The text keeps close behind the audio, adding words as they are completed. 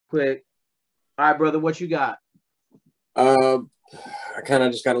quick. All right, brother, what you got? I kind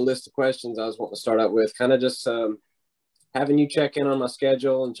of just got a list of questions I was wanting to start out with. Kind of just having you check in on my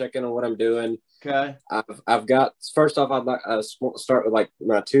schedule and check in on what I'm doing. Okay. I've got first off, I'd like to start with like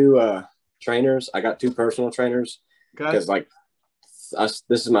my two trainers. I got two personal trainers because like this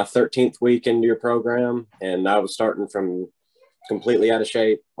is my 13th week into your program, and I was starting from completely out of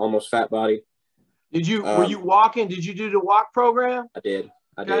shape, almost fat body. Were you walking? Did you do the walk program? I did.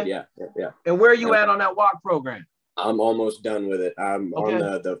 I did. Yeah. And where are you at on that walk program? I'm almost done with it. I'm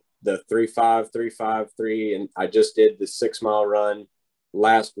on the 3.5, and I just did the 6 mile run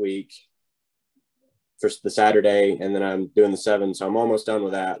last week for the Saturday, and then I'm doing the 7. So I'm almost done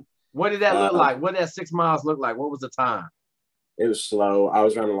with that. What did that look like? What did that 6 miles look like? What was the time? It was slow. I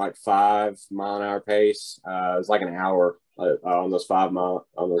was running like 5 mile an hour pace. It was like an hour on those 5 mile.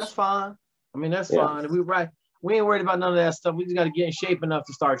 That's fine. I mean, that's fine. We ain't worried about none of that stuff. We just got to get in shape enough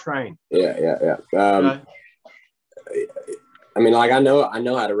to start training. Yeah. I mean, like I know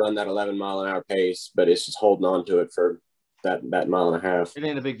how to run that 11 mile an hour pace, but it's just holding on to it for that mile and a half. It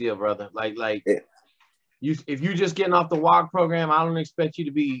ain't a big deal, brother. If you're just getting off the walk program, I don't expect you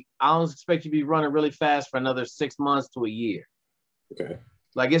to be running really fast for another 6 months to a year. Okay.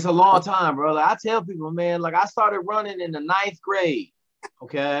 Like it's a long time, bro. Like I tell people, man, like I started running in the 9th grade.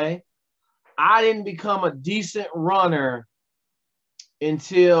 Okay. I didn't become a decent runner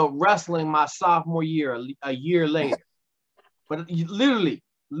until wrestling my sophomore year, a year later. But literally,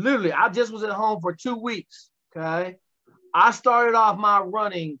 I just was at home for 2 weeks, okay? I started off my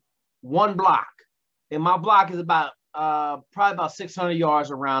running 1 block, and my block is about probably about 600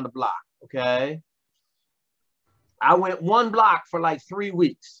 yards around the block, okay? I went 1 block for like 3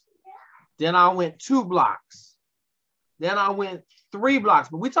 weeks. Then I went 2 blocks. Then I went 3 blocks.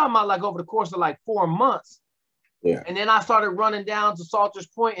 But we're talking about like over the course of like 4 months. Yeah. And then I started running down to Salters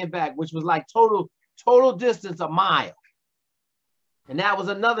Point and back, which was like total distance, a mile. And that was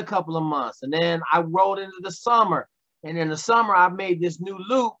another couple of months. And then I rolled into the summer. And in the summer, I made this new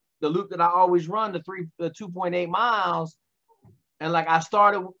loop, the loop that I always run, the 2.8 miles. And like I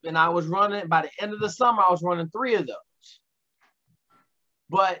started and I was running, by the end of the summer, I was running 3 of those.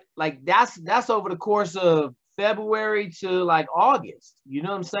 But like that's over the course of February to like August. You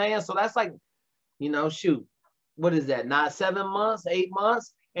know what I'm saying? So that's like, shoot, what is that? Not 7 months, 8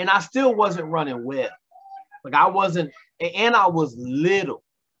 months. And I still wasn't running well. Like I wasn't, and I was little.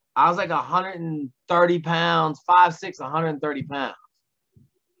 I was like 130 pounds, 5'6", 130 pounds.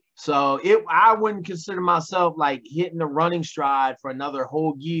 So I wouldn't consider myself like hitting the running stride for another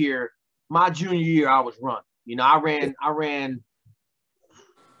whole year. My junior year, I was running. I ran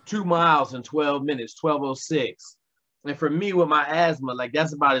 2 miles in 12 minutes, 12:06. And for me, with my asthma, like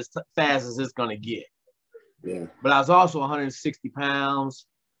that's about as fast as it's gonna get. Yeah. But I was also 160 pounds.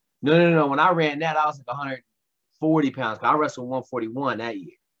 No. When I ran that, I was like 140 pounds. I wrestled 141 that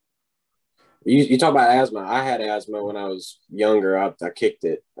year. You talk about asthma. I had asthma when I was younger. I kicked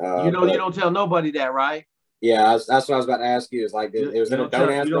it. You don't tell nobody that, right? Yeah, that's what I was about to ask you. Is like, it was a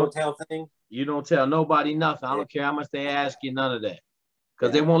don't ask, don't tell thing? You don't tell nobody nothing. I don't care how much they ask you, none of that.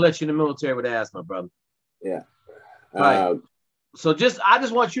 Because they won't let you in the military with asthma, brother. Yeah. Right. So I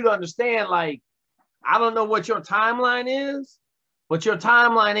just want you to understand, like, I don't know what your timeline is, but your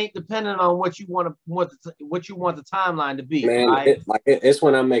timeline ain't dependent on what you want the timeline to be. Man, right? It's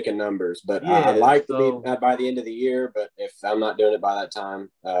when I'm making numbers, but I'd like to be by the end of the year. But if I'm not doing it by that time,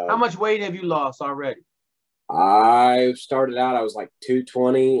 how much weight have you lost already? I started out, I was like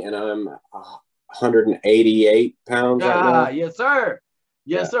 220, and I'm 188 pounds right now. Yes, sir.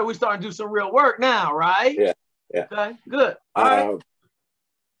 Yes, sir. We're starting to do some real work now, right? Yeah. Okay, good. All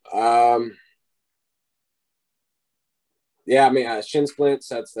right. Yeah, I mean, shin splints.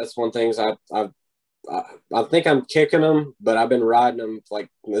 That's one thing. I think I'm kicking them, but I've been riding them like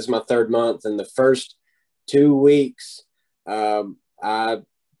this is my 3rd month. And the first 2 weeks, I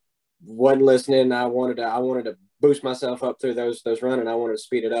wasn't listening. I wanted to boost myself up through those running. I wanted to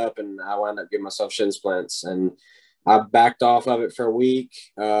speed it up, and I wound up giving myself shin splints. And I backed off of it for a week,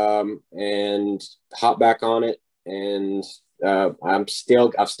 and hopped back on it, and I've still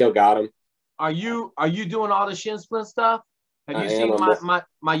got them. Are you doing all the shin splint stuff? Have you seen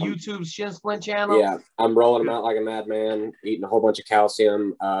my YouTube shin splint channel? Yeah, I'm rolling them out like a madman, eating a whole bunch of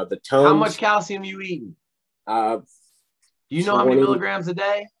calcium. The tones. How much calcium you eating? Do you know how many milligrams a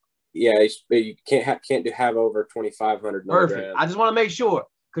day? Yeah, you can't have over 2,500 milligrams. Perfect. I just want to make sure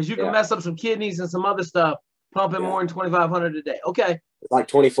because you can mess up some kidneys and some other stuff pumping more than 2,500 a day. Okay. Like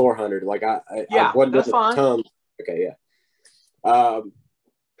 2,400. Like I wasn't that's fine. Tons. Okay, yeah.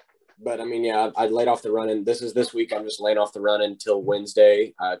 but I mean, yeah, I laid off the running. This week. I'm just laying off the running until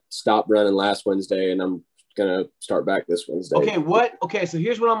Wednesday. I stopped running last Wednesday, and I'm gonna start back this Wednesday. Okay, what? Okay, so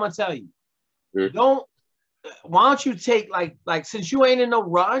here's what I'm gonna tell you. Mm-hmm. Why don't you take like since you ain't in no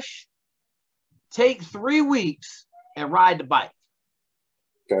rush, take 3 weeks and ride the bike.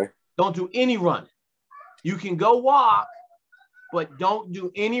 Okay. Don't do any running. You can go walk, but don't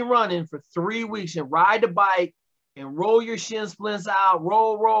do any running for 3 weeks and ride the bike and roll your shin splints out,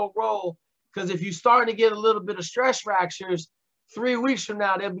 roll. Because if you're starting to get a little bit of stress fractures, 3 weeks from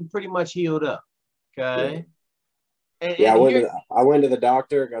now, they'll be pretty much healed up. Okay. Yeah. I went to the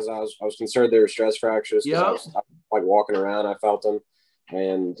doctor because I was concerned they were stress fractures. Yep. I was like walking around, I felt them,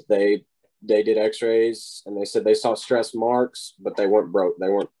 and they did x-rays and they said they saw stress marks, but they weren't broke. They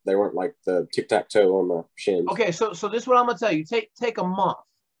weren't like the tic-tac-toe on my shins. Okay, so this is what I'm gonna tell you. Take a month.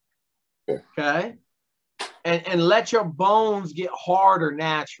 Okay. And let your bones get harder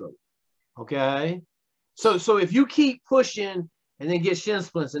naturally. Okay. So if you keep pushing and then get shin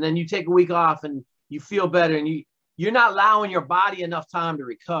splints and then you take a week off and you feel better and you're not allowing your body enough time to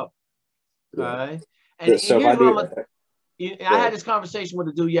recover. Okay. And so here's what I had this conversation with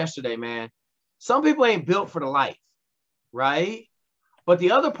a dude yesterday, man. Some people ain't built for the life, right? But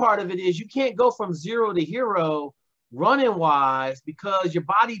the other part of it is you can't go from 0 to hero running wise because your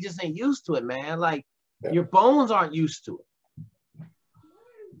body just ain't used to it, man. Like your bones aren't used to it.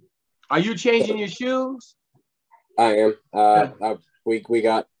 Are you changing your shoes? I am. We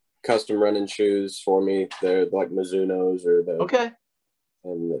got custom running shoes for me. They're like Mizuno's or the okay.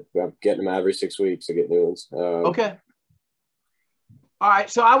 And I'm getting them every 6 weeks to get new ones. Okay. All right.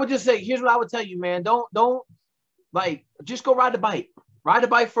 So I would just say, here's what I would tell you, man. Don't like just go ride the bike. Ride the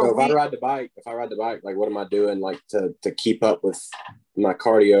bike for a week. If I ride the bike, like what am I doing like to keep up with my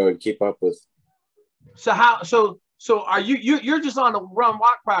cardio and keep up with? So are you're just on the run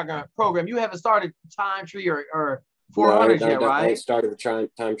walk program? You haven't started time tree or 400 yet, right? I ain't started the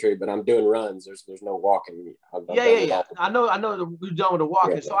time tree, but I'm doing runs. There's no walking. Yeah. I know we're done with the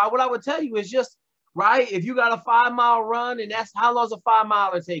walking. Yeah, so what I would tell you is just right. If you got a 5 mile run, and that's how long's a 5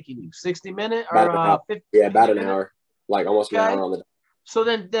 miler taking you? 60 minutes or 50? Yeah, about an hour, like almost an hour on the. So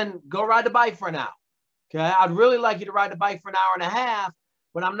then go ride the bike for an hour. Okay, I'd really like you to ride the bike for an hour and a half,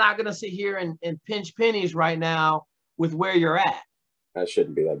 but I'm not gonna sit here and pinch pennies right now with where you're at. That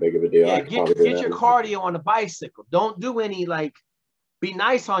shouldn't be that big of a deal. Yeah, get your cardio on the bicycle. Don't do any be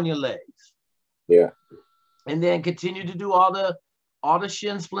nice on your legs. Yeah. And then continue to do all the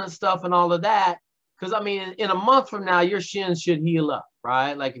shin splint stuff and all of that. Because I mean, in a month from now, your shins should heal up,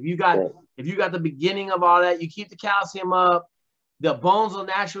 right? Like if you got the beginning of all that, you keep the calcium up, the bones will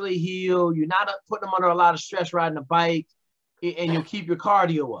naturally heal. You're not putting them under a lot of stress riding a bike, and you'll keep your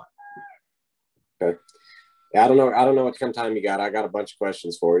cardio up. Okay. Yeah, I don't know what kind of time you got. I got a bunch of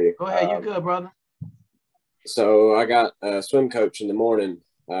questions for you. Go ahead, you good, brother. So I got a swim coach in the morning.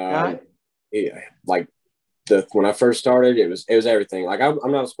 When I first started, it was everything. Like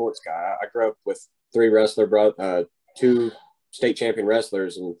I'm not a sports guy. I grew up with 2 state champion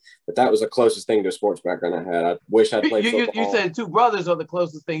wrestlers, but that was the closest thing to a sports background I had. I wish I'd played football. You said 2 brothers are the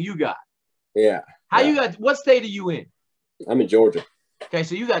closest thing you got. Yeah. You got? What state are you in? I'm in Georgia. Okay,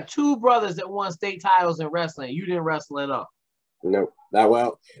 so you got 2 brothers that won state titles in wrestling. You didn't wrestle at all. Nope.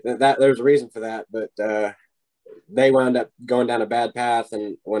 There's a reason for that, but they wound up going down a bad path.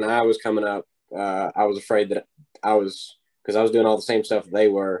 And when I was coming up, I was afraid that because I was doing all the same stuff they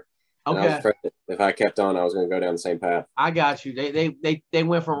were. And I was afraid that if I kept on, I was going to go down the same path. I got you. They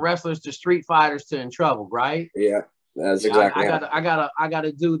went from wrestlers to street fighters to in trouble, right? Yeah. That's exactly. I got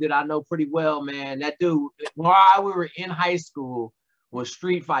a dude that I know pretty well, man. That dude, while we were in high school, was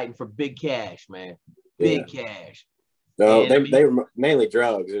street fighting for big cash, man. Big cash. No, they were mainly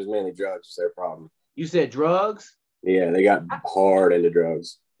drugs. It was mainly drugs was their problem. You said drugs? Yeah, they got hard into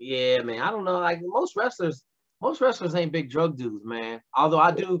drugs. Yeah, man. I don't know. Like most wrestlers ain't big drug dudes, man. Although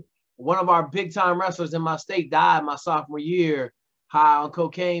I do. One of our big time wrestlers in my state died my sophomore year, high on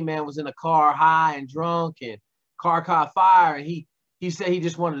cocaine, man, was in a car high and drunk and car caught fire. And he said he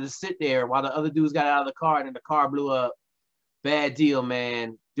just wanted to sit there while the other dudes got out of the car and then the car blew up. Bad deal,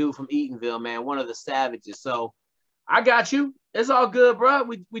 man. Dude from Eatonville, man. One of the savages. So I got you. It's all good, bro.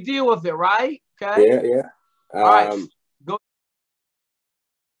 We deal with it, right? Okay. Yeah. All right.